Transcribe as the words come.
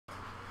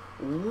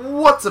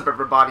What's up,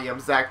 everybody?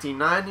 I'm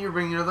Zach-T9 here,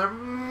 bringing you another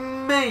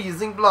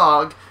amazing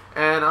vlog.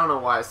 And I don't know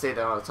why I say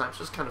that all the time. It's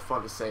just kind of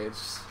fun to say. It's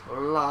just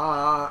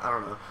I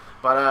don't know.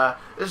 But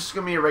this is just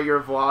gonna be a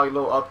regular vlog, a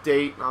little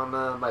update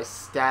on my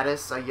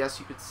status, I guess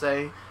you could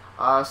say.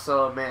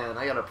 So man,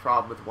 I got a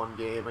problem with one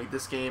game. Like,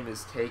 this game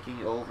is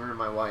taking over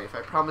my life.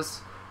 I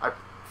promised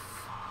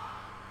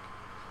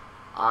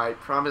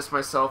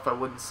myself I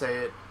wouldn't say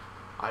it.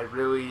 I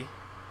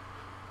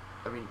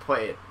mean,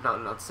 play it.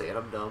 Not say it.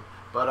 I'm dumb.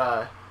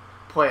 But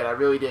play it. I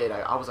really did.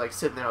 I was like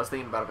sitting there. I was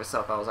thinking about it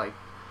myself. I was like,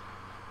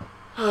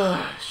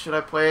 should I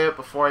play it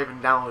before I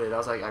even download it? I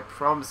was like, I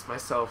promised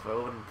myself I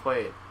wouldn't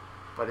play it,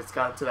 but it's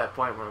gotten to that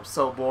point where I'm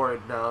so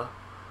bored now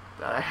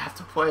that I have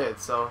to play it.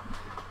 So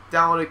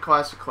downloaded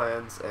Clash of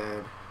Clans,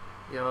 and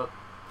you know,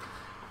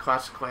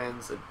 Clash of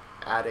Clans an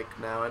addict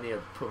now. I need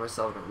to put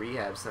myself in a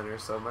rehab center.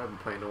 So I might have been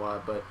playing a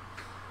lot, but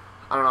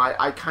I don't know.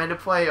 I kind of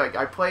play, like,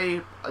 I play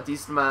a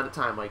decent amount of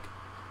time. Like,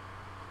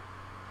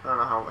 I don't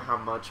know how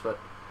much, but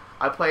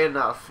I play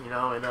enough, you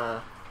know.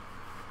 And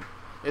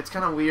it's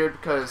kind of weird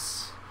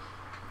because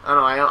I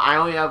don't know. I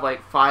only have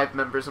like 5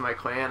 members in my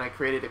clan. I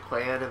created a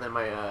clan, and then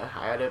I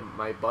added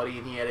my buddy,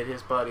 and he added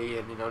his buddy,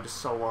 and you know, just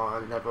so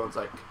on. And everyone's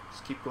like,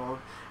 just keep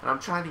going. And I'm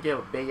trying to get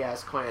a big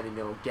ass clan, and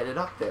you know, get it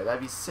up there. That'd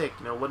be sick,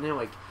 you know. Wouldn't it,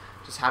 like,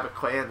 just have a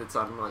clan that's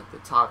on like the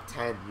top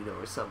 10, you know,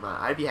 or something?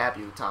 I'd be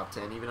happy with top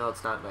 10, even though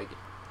it's not like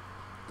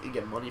you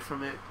get money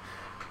from it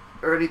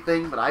or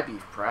anything. But I'd be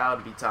proud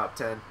to be top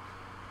 10.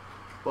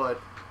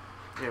 But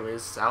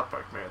anyways, South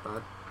Park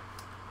Marathon.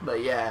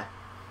 But yeah,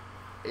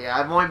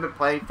 I've only been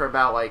playing for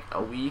about like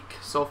a week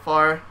so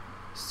far,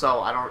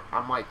 so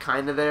I'm like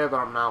kind of there, but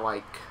I'm not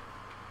like,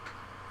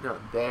 you know,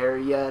 there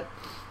yet.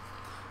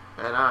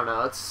 And I don't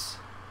know, it's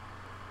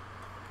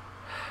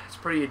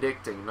pretty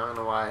addicting, not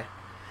gonna lie.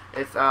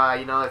 If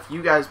you know, if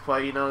you guys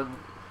play, you know,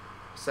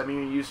 send me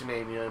your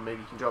username, you know,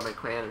 maybe you can join my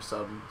clan or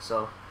something.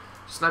 So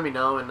just let me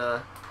know in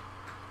the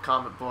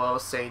comment below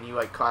saying you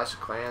like Clash of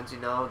Clans, you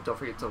know. Don't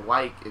forget to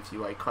like if you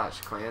like Clash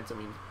of Clans. I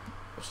mean,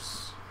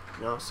 just,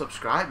 you know,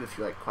 subscribe if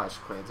you like Clash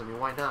of Clans. I mean,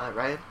 why not,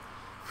 right?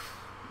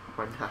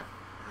 Why not?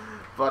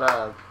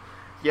 But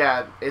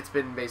yeah, it's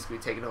been basically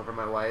taking over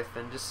my life,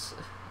 and just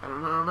I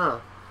don't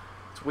know.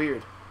 It's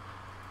weird.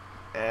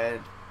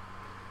 And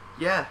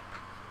yeah,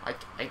 I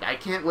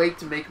can't wait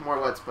to make more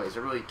Let's Plays.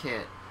 I really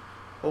can't.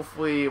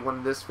 Hopefully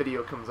when this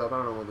video comes up, I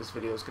don't know when this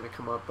video is gonna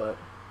come up, but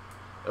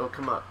it'll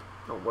come up.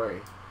 Don't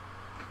worry.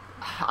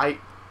 I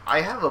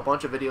have a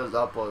bunch of videos to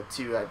upload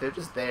too. They're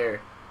just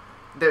there.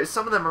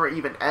 Some of them are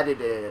even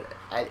edited.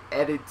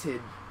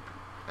 Edited.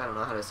 I don't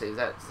know how to say. Is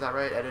that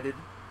right? Edited.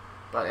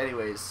 But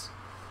anyways,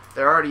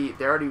 they're already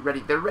ready.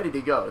 They're ready to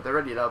go. They're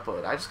ready to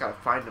upload. I just gotta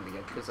find them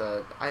again because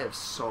I have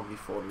so many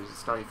folders.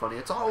 It's not even funny.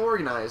 It's all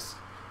organized,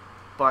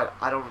 but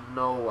I don't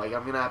know. Like,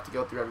 I'm gonna have to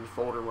go through every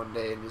folder one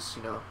day and just,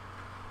 you know,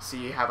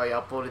 see, have I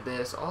uploaded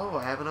this? Oh,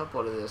 I haven't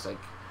uploaded this. Like,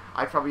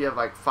 I probably have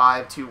like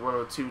 5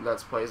 World 2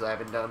 Let's Plays I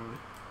haven't done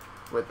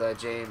with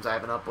James. I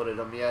haven't uploaded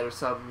them yet or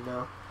something, you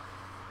know.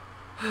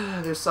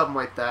 There's something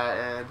like that.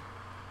 And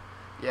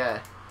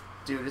yeah,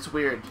 dude, it's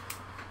weird.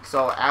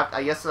 So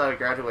I guess at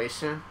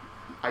graduation,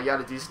 I got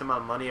a decent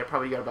amount of money. I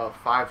probably got about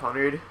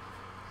 500.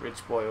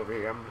 Rich boy over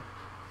here.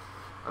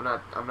 I'm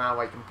not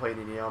like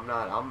complaining, you know.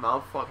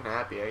 I'm fucking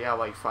happy. I got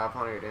like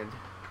 500, and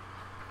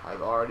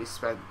I've already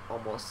spent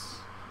almost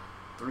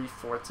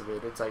 3/4 of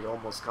it. It's like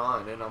almost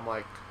gone, and I'm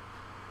like,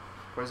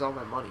 where's all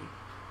my money?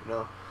 You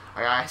know,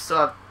 I still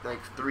have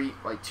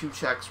like 2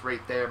 checks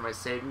right there, my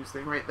savings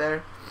thing right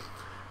there.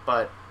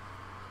 But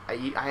I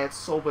had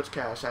so much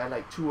cash. I had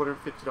like $250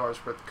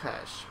 worth of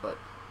cash, but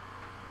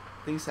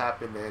things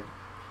happened and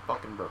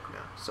fucking broke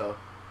now. So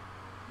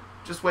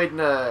just waiting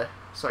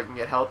so I can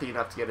get healthy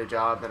enough to get a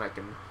job. Then I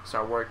can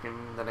start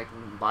working. Then I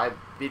can buy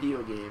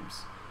video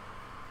games.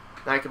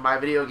 Then I can buy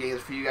video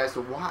games for you guys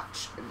to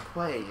watch and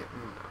play.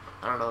 And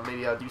I don't know.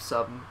 Maybe I'll do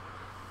something.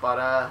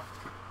 But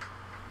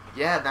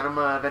yeah, then I'm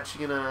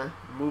eventually gonna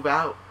move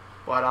out.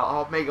 But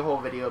I'll make a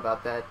whole video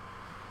about that,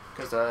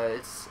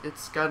 because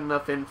it's got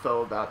enough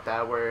info about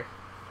that where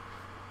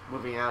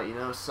moving out, you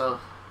know. So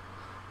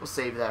we'll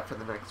save that for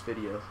the next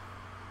video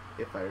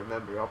if I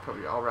remember.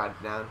 I'll write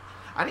it down.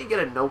 I need to get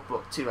a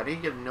notebook too. I need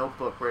to get a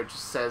notebook where it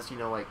just says, you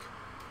know, like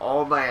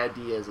all my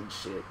ideas and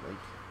shit. Like,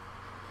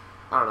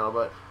 I don't know,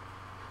 but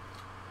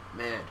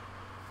man,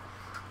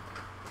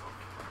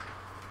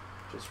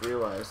 just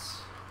realized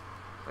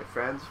my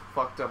friends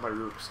fucked up my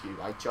Rubik's Cube.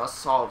 I just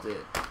solved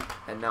it,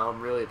 and now I'm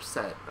really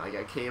upset. Like,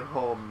 I came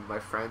home, my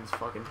friends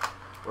fucking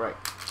were like,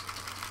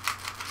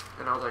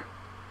 and I was like,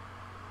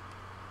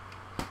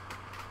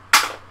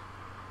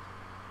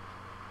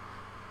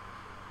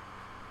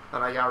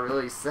 and I got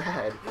really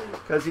sad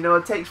because, you know,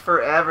 it takes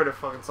forever to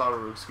fucking solve a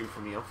Rubik's Cube for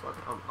me.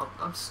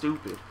 I'm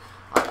stupid.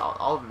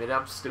 I'll admit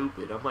I'm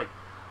stupid. I'm like,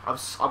 I got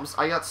smarts.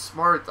 I got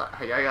smarts.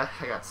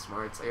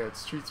 I got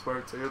street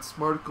smarts. I got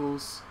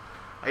smarticles.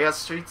 I got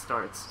street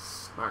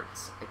smarts.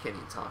 I can't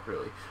even talk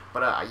really.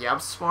 But yeah, I'm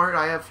smart.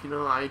 I have, you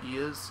know,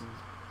 ideas and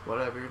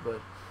whatever.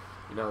 But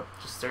you know,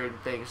 just certain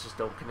things just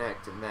don't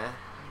connect. And that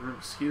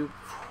Rubik's Cube,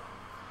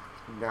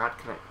 not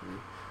connect with me.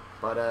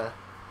 But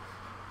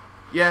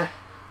yeah,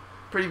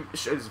 pretty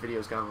sure this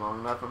video's gone long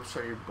enough. I'm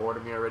sure you're bored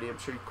of me already. I'm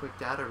sure you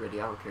clicked out already.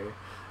 I don't care.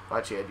 Well,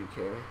 actually, I do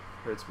care. It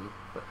hurts me.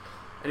 But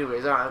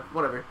anyways,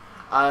 whatever.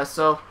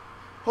 So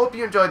hope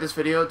you enjoyed this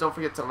video. Don't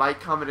forget to like,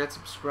 comment, and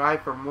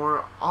subscribe for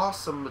more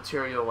awesome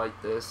material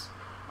like this.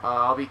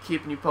 I'll be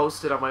keeping you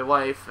posted on my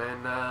wife,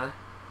 and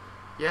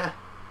yeah,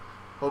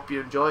 hope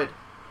you enjoyed.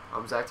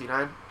 I'm Zach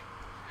D9.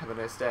 Have a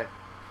nice day.